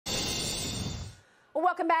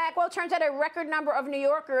Welcome back. Well, it turns out a record number of New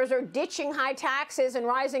Yorkers are ditching high taxes and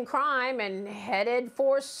rising crime and headed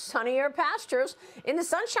for sunnier pastures in the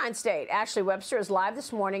Sunshine State. Ashley Webster is live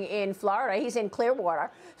this morning in Florida. He's in Clearwater,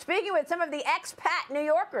 speaking with some of the expat New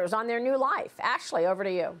Yorkers on their new life. Ashley, over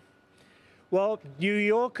to you. Well, New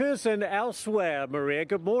Yorkers and elsewhere, Maria,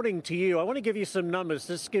 good morning to you. I want to give you some numbers,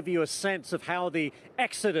 just to give you a sense of how the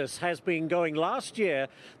exodus has been going. Last year,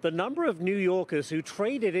 the number of New Yorkers who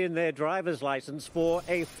traded in their driver's license for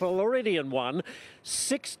a Floridian one,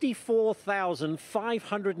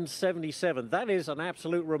 64,577. That is an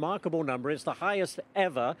absolute remarkable number. It's the highest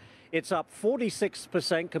ever. It's up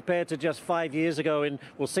 46% compared to just 5 years ago,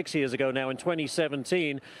 6 years ago now in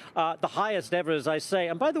 2017. The highest ever, as I say.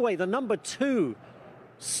 And by the way, the number 2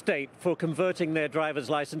 state for converting their driver's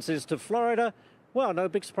licenses to Florida, well, no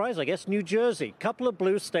big surprise, I guess, New Jersey. Couple of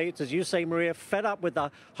blue states, as you say, Maria, fed up with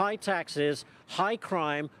the high taxes, high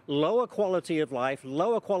crime, lower quality of life,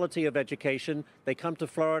 lower quality of education. They come to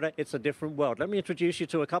Florida. It's a different world. Let me introduce you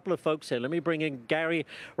to a couple of folks here. Let me bring in Gary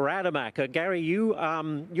Rademacher. Gary,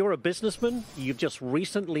 you're a businessman. You've just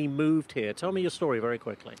recently moved here. Tell me your story very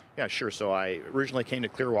quickly. Yeah, sure. So I originally came to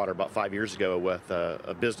Clearwater about 5 years ago with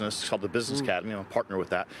a business called the Business Academy. I'm a partner with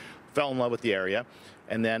that. Fell in love with the area.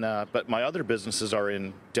 And then, but my other businesses are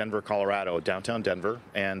in Denver, Colorado, downtown Denver,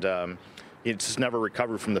 and it's just never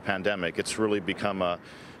recovered from the pandemic. It's really become a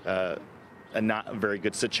not very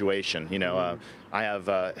good situation. You know, I have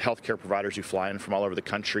healthcare providers who fly in from all over the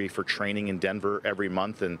country for training in Denver every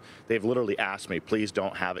month, and they've literally asked me, please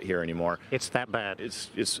don't have it here anymore. It's that bad.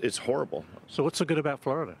 It's horrible. So what's so good about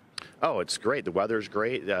Florida? Oh, it's great. The weather's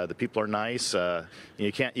great. The people are nice.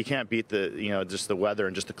 You can't beat just the weather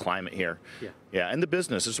and just the climate here. Yeah, and the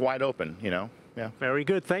business is wide open. Yeah. Very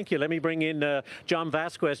good. Thank you. Let me bring in John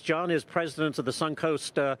Vasquez. John is president of the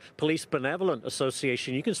Suncoast Police Benevolent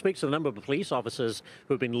Association. You can speak to the number of police officers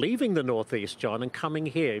who have been leaving the Northeast, John, and coming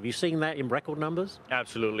here. Have you seen that in record numbers?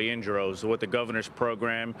 Absolutely, in droves. With the governor's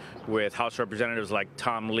program, with House representatives like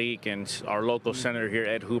Tom Leake and our local senator here,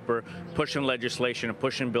 Ed Hooper, pushing legislation and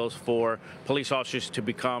pushing bills for police officers to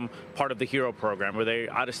become part of the HERO program, where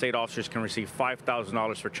out-of-state officers can receive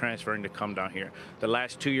 $5,000 for transferring to come down here. The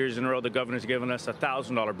last 2 years in a row, the governor's given us a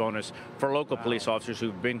 $1,000 bonus for local police officers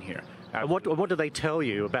who've been here. And what do they tell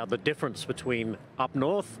you about the difference between up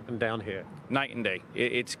north and down here? Night and day.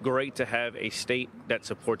 It's great to have a state that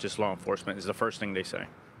supports its law enforcement, is the first thing they say.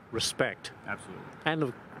 Respect. Absolutely. And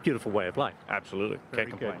a beautiful way of life. Absolutely. Can't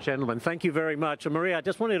complain. Gentlemen, thank you very much. And Maria, I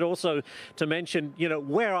just wanted also to mention,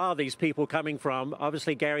 where are these people coming from?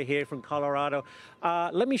 Obviously, Gary here from Colorado.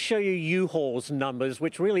 Let me show you U-Haul's numbers,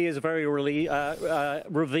 which really is very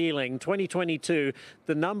revealing. 2022,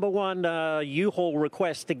 the number one U-Haul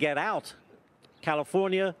request to get out,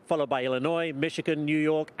 California, followed by Illinois, Michigan, New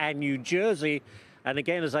York, and New Jersey. And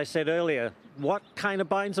again, as I said earlier, what kind of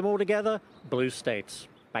binds them all together? Blue states.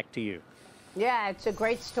 Back to you. Yeah, it's a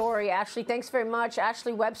great story, Ashley. Thanks very much,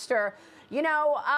 Ashley Webster.